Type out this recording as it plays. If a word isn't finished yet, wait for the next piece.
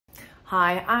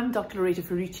Hi, I'm Dr. Loretta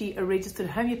Ferrucci, a registered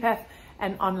homeopath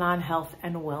and online health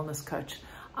and wellness coach.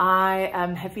 I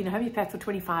have been a homeopath for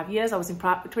 25 years. I was in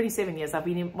 27 years.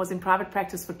 Was in private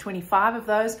practice for 25 of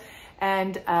those.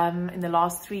 And in the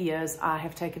last 3 years, I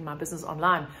have taken my business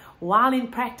online. While in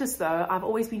practice, though, I've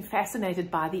always been fascinated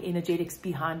by the energetics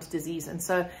behind disease. And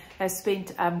so I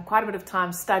spent quite a bit of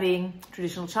time studying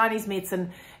traditional Chinese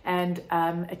medicine and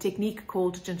a technique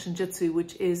called Jinshinjutsu,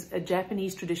 which is a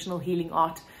Japanese traditional healing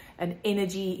art, an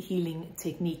energy healing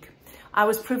technique. I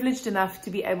was privileged enough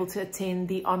to be able to attend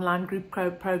the online group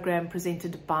program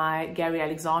presented by Gary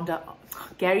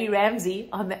Ramsey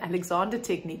on the Alexander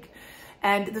technique.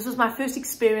 And this was my first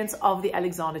experience of the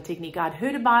Alexander technique. I'd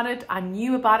heard about it, I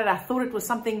knew about it, I thought it was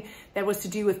something that was to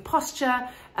do with posture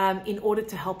in order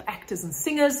to help actors and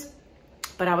singers.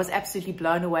 But I was absolutely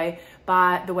blown away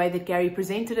by the way that Gary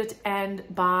presented it and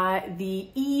by the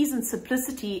ease and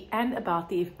simplicity and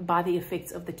by the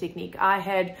effects of the technique. I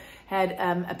had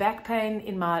a back pain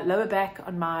in my lower back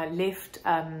on my left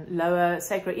lower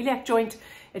sacroiliac joint.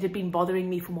 It had been bothering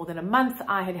me for more than a month.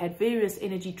 I had had various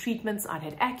energy treatments. I'd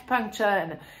had acupuncture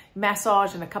and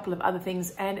massage and a couple of other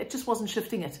things, and it just wasn't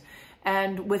shifting it.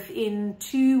 And within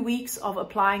 2 weeks of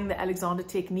applying the Alexander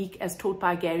technique as taught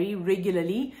by Gary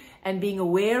regularly and being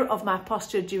aware of my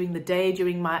posture during the day,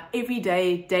 during my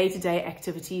everyday, day-to-day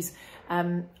activities,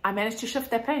 I managed to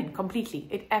shift that pain completely.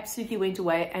 It absolutely went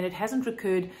away, and it hasn't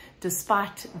recurred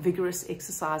despite vigorous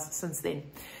exercise since then.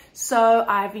 So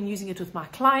I've been using it with my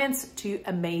clients to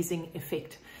amazing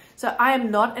effect. So I am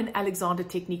not an Alexander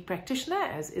technique practitioner,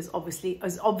 as is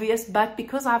obvious, but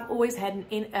because I've always had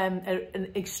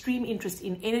an extreme interest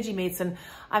in energy medicine,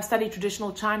 I've studied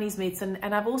traditional Chinese medicine,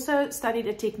 and I've also studied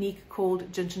a technique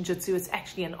called Jinshinjutsu. It's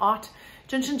actually an art.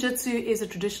 Jinshinjutsu is a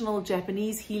traditional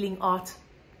Japanese healing art,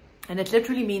 and it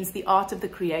literally means the art of the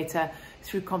creator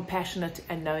through compassionate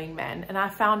and knowing man. And I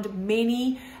found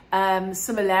many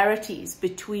similarities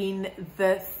between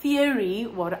the theory,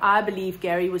 what I believe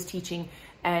Gary was teaching,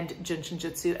 and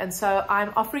Jinshinjutsu. And so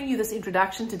I'm offering you this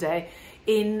introduction today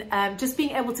in just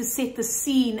being able to set the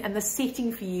scene and the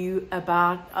setting for you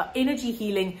about energy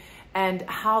healing and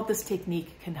how this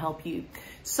technique can help you.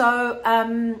 So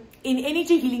in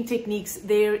energy healing techniques,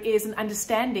 there is an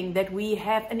understanding that we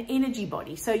have an energy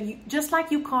body. So just like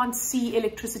you can't see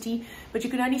electricity, but you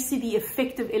can only see the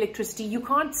effect of electricity, you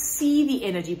can't see the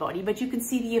energy body, but you can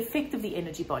see the effect of the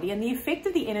energy body. And the effect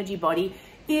of the energy body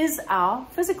is our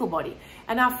physical body.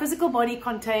 And our physical body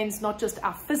contains not just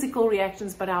our physical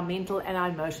reactions, but our mental and our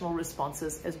emotional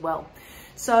responses as well.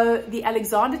 So the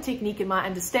Alexander technique, in my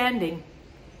understanding,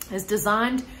 is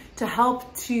designed to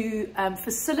help to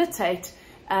facilitate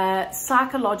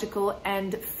psychological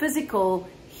and physical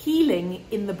healing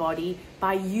in the body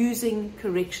by using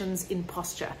corrections in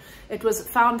posture. It was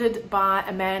founded by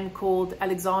a man called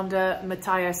Alexander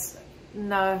Matthias.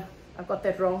 No, I've got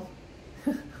that wrong.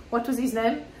 What was his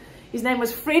name? His name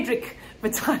was Frederick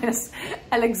Matthias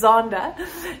Alexander,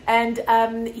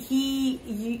 and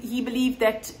he believed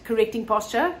that correcting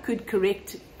posture could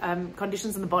correct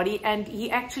conditions in the body, and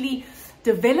he actually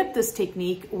developed this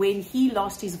technique when he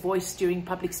lost his voice during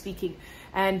public speaking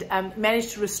and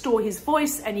managed to restore his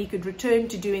voice, and he could return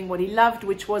to doing what he loved,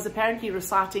 which was apparently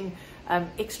reciting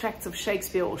extracts of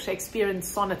Shakespeare or Shakespearean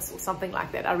sonnets or something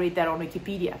like that. I read that on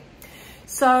Wikipedia.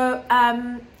 So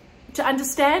to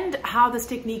understand how this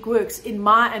technique works, in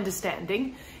my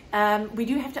understanding, we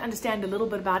do have to understand a little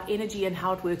bit about energy and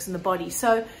how it works in the body.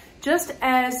 So just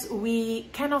as we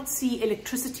cannot see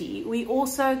electricity, we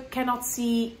also cannot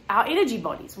see our energy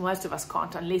bodies. Most of us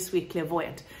can't unless we're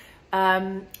clairvoyant.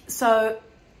 So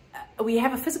we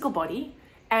have a physical body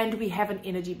and we have an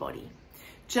energy body.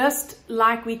 Just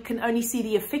like we can only see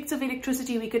the effects of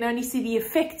electricity, we can only see the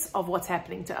effects of what's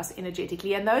happening to us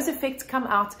energetically. And those effects come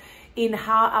out in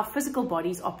how our physical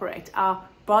bodies operate, our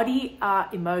body, our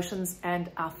emotions, and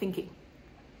our thinking.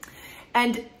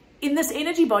 And in this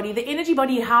energy body, the energy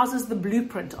body houses the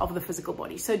blueprint of the physical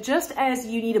body. So just as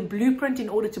you need a blueprint in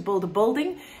order to build a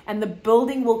building, and the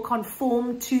building will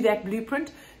conform to that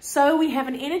blueprint, so we have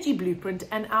an energy blueprint,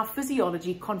 and our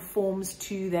physiology conforms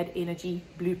to that energy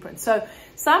blueprint. So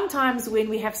sometimes when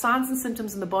we have signs and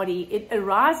symptoms in the body, it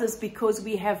arises because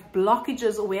we have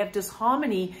blockages or we have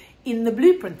disharmony in the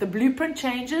blueprint. The blueprint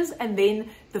changes, and then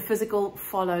the physical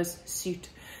follows suit.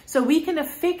 So we can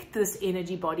affect this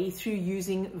energy body through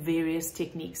using various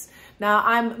techniques. Now,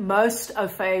 I'm most au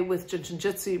fait with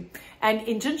Jinshinjutsu, and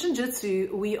in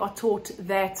Jinshinjutsu, we are taught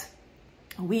that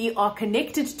we are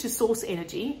connected to source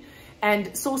energy,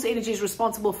 and source energy is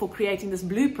responsible for creating this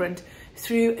blueprint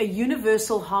through a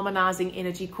universal harmonizing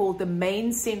energy called the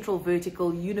main central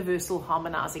vertical universal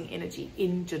harmonizing energy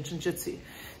in Jinshin-Jyutsu.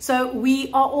 So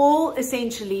we are all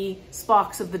essentially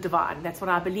sparks of the divine. That's what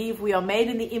I believe. We are made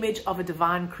in the image of a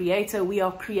divine creator. We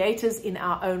are creators in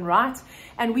our own right,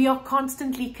 and we are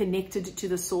constantly connected to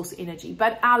the source energy.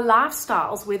 But our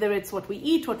lifestyles, whether it's what we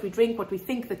eat, what we drink, what we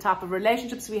think, the type of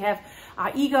relationships we have,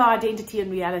 our ego, identity,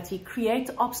 and reality,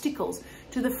 create obstacles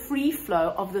to the free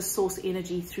flow of the source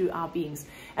energy through our beings.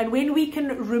 And when we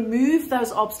can remove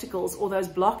those obstacles or those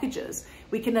blockages,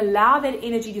 we can allow that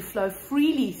energy to flow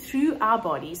freely through our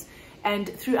bodies and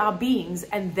through our beings,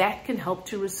 and that can help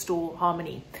to restore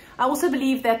harmony. I also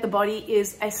believe that the body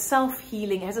is a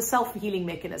self-healing, has a self-healing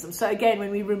mechanism. So again,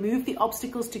 when we remove the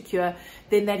obstacles to cure,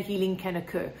 then that healing can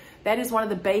occur. That is one of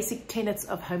the basic tenets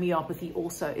of homeopathy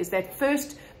also, is that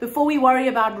first, before we worry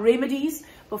about remedies,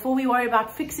 before we worry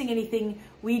about fixing anything,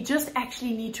 we just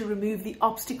actually need to remove the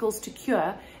obstacles to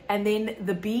cure, and then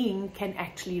the being can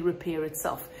actually repair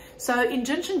itself. So in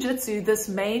Jinshin-Jyutsu, this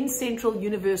main central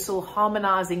universal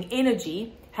harmonizing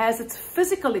energy has its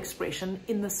physical expression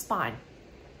in the spine.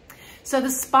 So the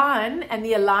spine and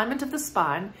the alignment of the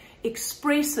spine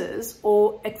expresses,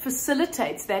 or it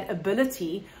facilitates, that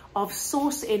ability of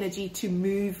source energy to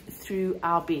move through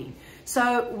our being.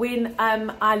 So when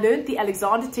I learned the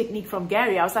Alexander technique from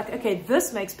Gary, I was like, okay,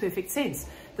 this makes perfect sense.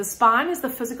 The spine is the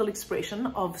physical expression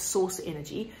of source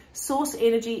energy. Source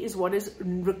energy is what is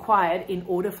required in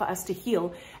order for us to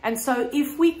heal. And so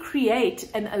if we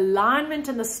create an alignment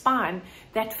in the spine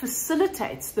that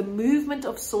facilitates the movement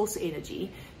of source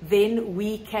energy, then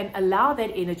we can allow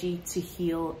that energy to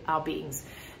heal our beings.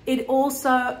 It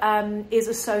also is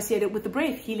associated with the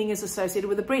breath. Healing is associated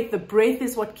with the breath. The breath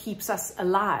is what keeps us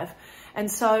alive.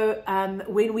 And so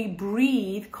when we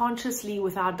breathe consciously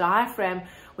with our diaphragm,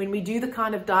 when we do the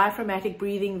kind of diaphragmatic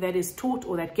breathing that is taught,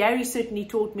 or that Gary certainly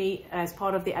taught me as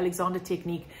part of the Alexander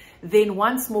technique, then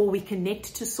once more we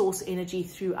connect to source energy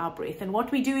through our breath. And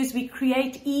what we do is we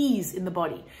create ease in the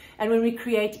body. And when we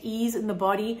create ease in the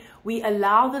body, we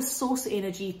allow the source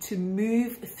energy to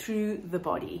move through the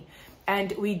body.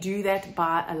 And we do that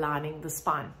by aligning the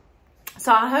spine.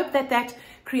 So I hope that that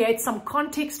creates some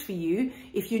context for you,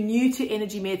 if you're new to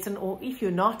energy medicine, or if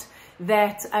you're not,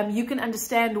 that you can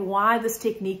understand why this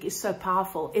technique is so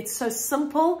powerful. It's so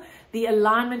simple. The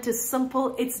alignment is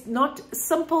simple. It's not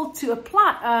simple to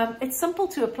apply. It's simple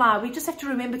to apply. We just have to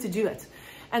remember to do it.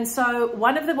 And so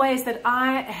one of the ways that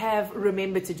I have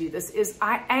remembered to do this is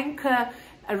I anchor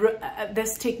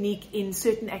this technique in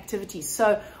certain activities.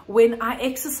 So when I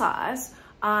exercise,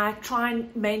 I try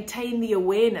and maintain the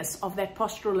awareness of that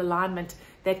postural alignment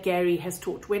that Gary has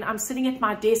taught. When I'm sitting at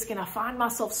my desk and I find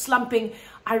myself slumping,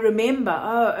 I remember,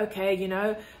 oh, okay, you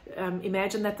know,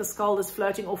 imagine that the skull is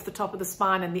floating off the top of the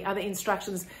spine, and the other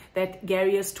instructions that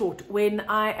Gary has taught. When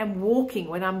I am walking,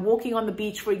 when I'm walking on the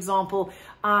beach, for example,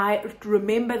 I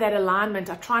remember that alignment.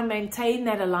 I try and maintain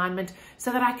that alignment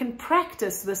so that I can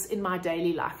practice this in my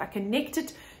daily life. I connect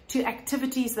it to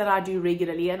activities that I do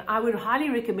regularly, and I would highly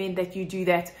recommend that you do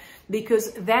that,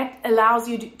 because that allows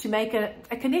you to make a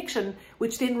connection,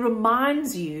 which then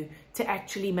reminds you to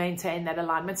actually maintain that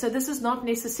alignment. So this is not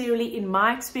necessarily, in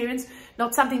my experience,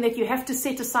 not something that you have to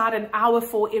set aside an hour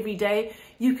for every day.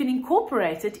 You can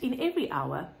incorporate it in every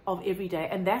hour of every day,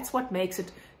 and that's what makes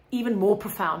it even more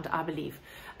profound, I believe.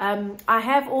 I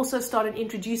have also started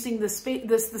introducing the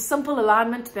simple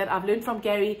alignment that I've learned from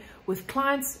Gary with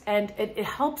clients, and it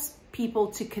helps people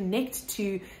to connect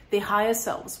to their higher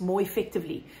selves more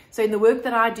effectively. So in the work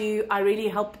that I do, I really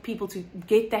help people to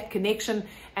get that connection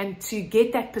and to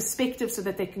get that perspective so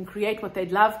that they can create what they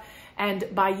love. And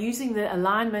by using the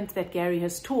alignment that Gary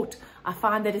has taught, I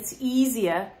find that it's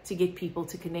easier to get people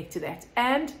to connect to that.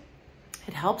 And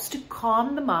it helps to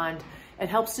calm the mind. It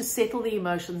helps to settle the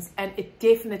emotions, and it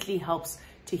definitely helps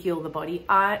to heal the body.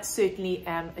 I certainly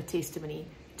am a testimony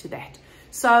to that.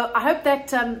 So I hope that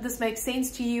this makes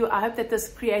sense to you. I hope that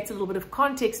this creates a little bit of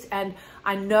context, and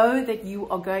I know that you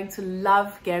are going to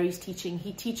love Gary's teaching.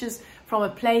 He teaches from a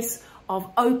place of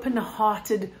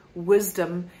open-hearted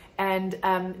wisdom, and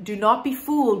do not be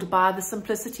fooled by the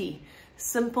simplicity.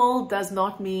 Simple does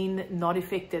not mean not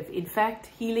effective. In fact,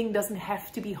 healing doesn't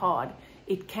have to be hard.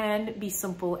 It can be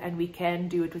simple, and we can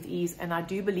do it with ease. And I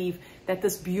do believe that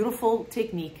this beautiful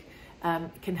technique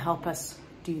can help us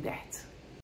do that.